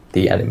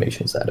the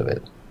animation side of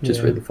it, which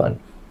is really fun.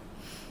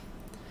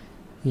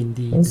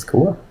 Indeed. That's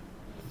cool.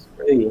 It's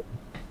really,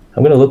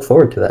 I'm gonna look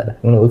forward to that.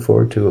 I'm gonna look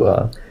forward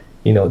to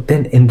you know,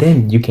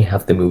 then you can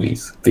have the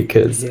movies,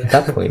 because at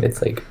that point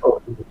it's like,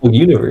 oh, the whole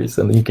universe,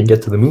 and then you can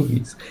get to the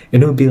movies,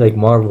 and it would be like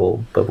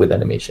Marvel but with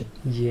animation.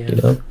 Yeah. You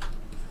know?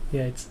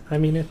 Yeah, I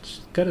mean,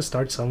 it's got to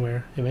start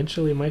somewhere.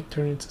 Eventually it might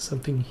turn into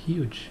something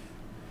huge.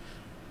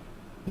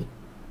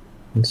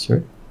 That's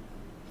true.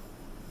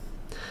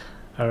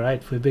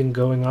 Alright, we've been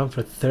going on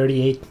for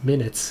 38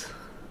 minutes.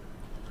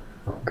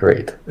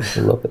 Great. I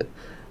love it.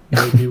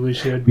 Maybe we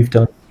should... We've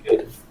done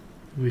good.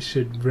 We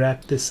should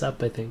wrap this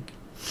up, I think.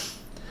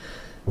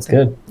 That's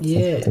good. Yeah.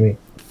 Sounds good to me.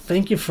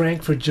 Thank you,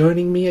 Frank, for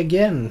joining me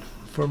again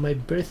for my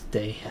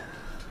birthday.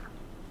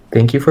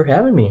 Thank you for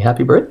having me.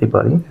 Happy birthday,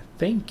 buddy.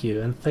 Thank you,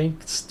 and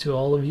thanks to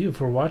all of you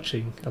for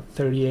watching a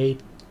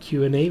 38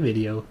 Q&A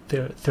video.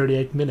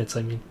 38 minutes,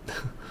 I mean.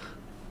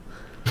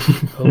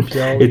 Hope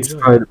y'all It's enjoy.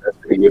 probably the best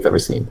video you've ever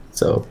seen,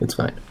 so it's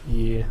fine.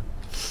 Yeah.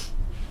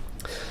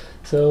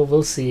 So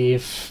we'll see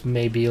if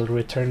maybe you'll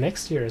return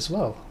next year as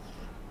well.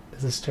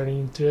 This is turning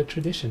into a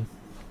tradition.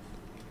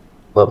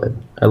 Love it.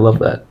 I love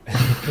that.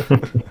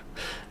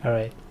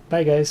 Alright.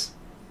 Bye, guys.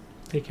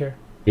 Take care.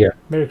 Yeah.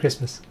 Merry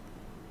Christmas.